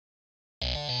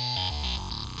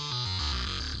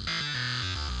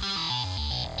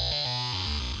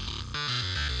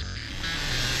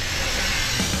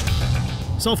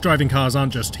Self-driving cars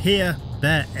aren't just here,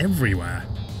 they're everywhere.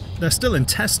 They're still in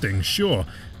testing, sure,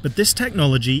 but this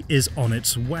technology is on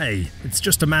its way. It's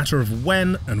just a matter of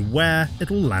when and where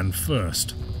it'll land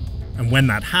first. And when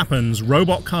that happens,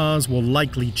 robot cars will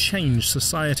likely change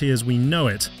society as we know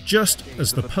it, just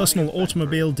as the personal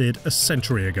automobile did a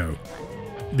century ago.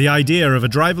 The idea of a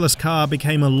driverless car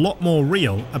became a lot more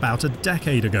real about a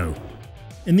decade ago.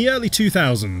 In the early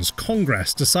 2000s,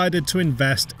 Congress decided to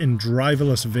invest in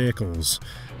driverless vehicles,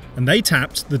 and they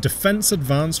tapped the Defense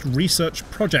Advanced Research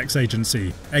Projects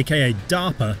Agency, aka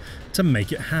DARPA, to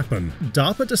make it happen.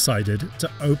 DARPA decided to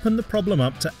open the problem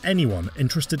up to anyone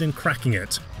interested in cracking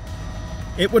it.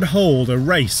 It would hold a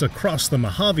race across the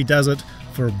Mojave Desert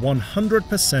for 100%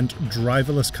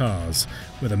 driverless cars,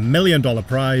 with $1 million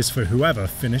prize for whoever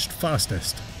finished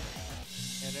fastest.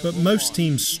 But most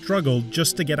teams struggled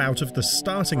just to get out of the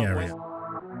starting area.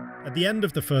 At the end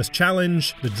of the first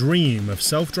challenge, the dream of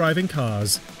self-driving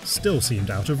cars still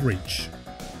seemed out of reach.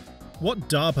 What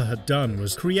DARPA had done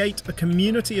was create a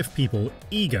community of people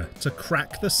eager to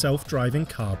crack the self-driving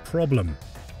car problem.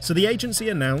 So the agency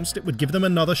announced it would give them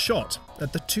another shot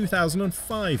at the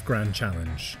 2005 Grand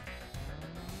Challenge.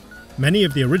 Many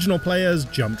of the original players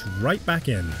jumped right back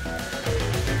in.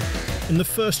 In the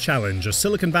first challenge, a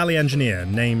Silicon Valley engineer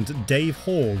named Dave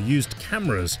Hall used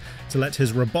cameras to let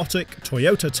his robotic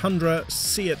Toyota Tundra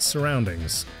see its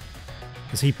surroundings.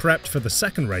 As he prepped for the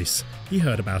second race, he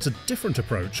heard about a different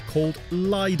approach called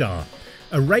LiDAR,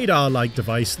 a radar-like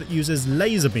device that uses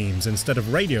laser beams instead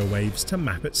of radio waves to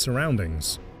map its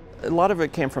surroundings. A lot of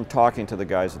it came from talking to the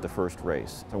guys at the first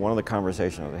race. So one of the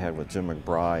conversations I had with Jim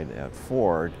McBride at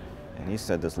Ford, and he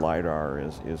said this LiDAR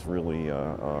is really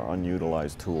an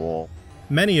unutilized tool.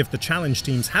 Many of the challenge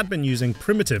teams had been using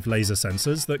primitive laser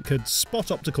sensors that could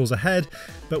spot obstacles ahead,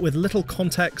 but with little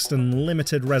context and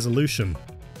limited resolution.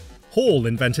 Hall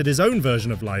invented his own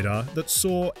version of LiDAR that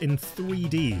saw in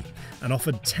 3D and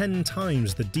offered 10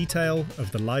 times the detail of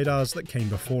the LiDARs that came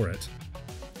before it.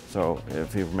 So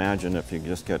if you imagine if you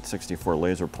just get 64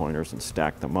 laser pointers and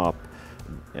stack them up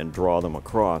and draw them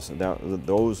across,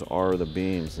 those are the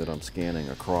beams that I'm scanning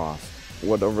across.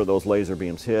 Whatever those laser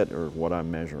beams hit are what I'm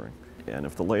measuring. And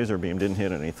if the laser beam didn't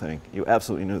hit anything, you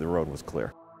absolutely knew the road was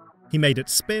clear. He made it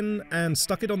spin and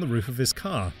stuck it on the roof of his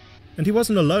car. And he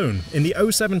wasn't alone. In the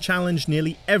 07 challenge,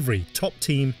 nearly every top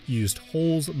team used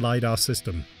Hall's LiDAR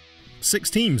system. 6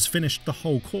 teams finished the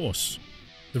whole course.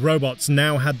 The robots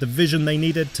now had the vision they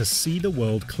needed to see the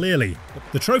world clearly.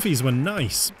 The trophies were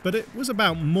nice, but it was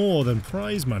about more than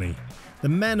prize money. The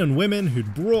men and women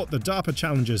who'd brought the DARPA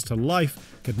challenges to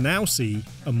life could now see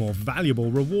a more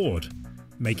valuable reward: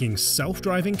 making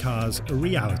self-driving cars a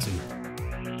reality.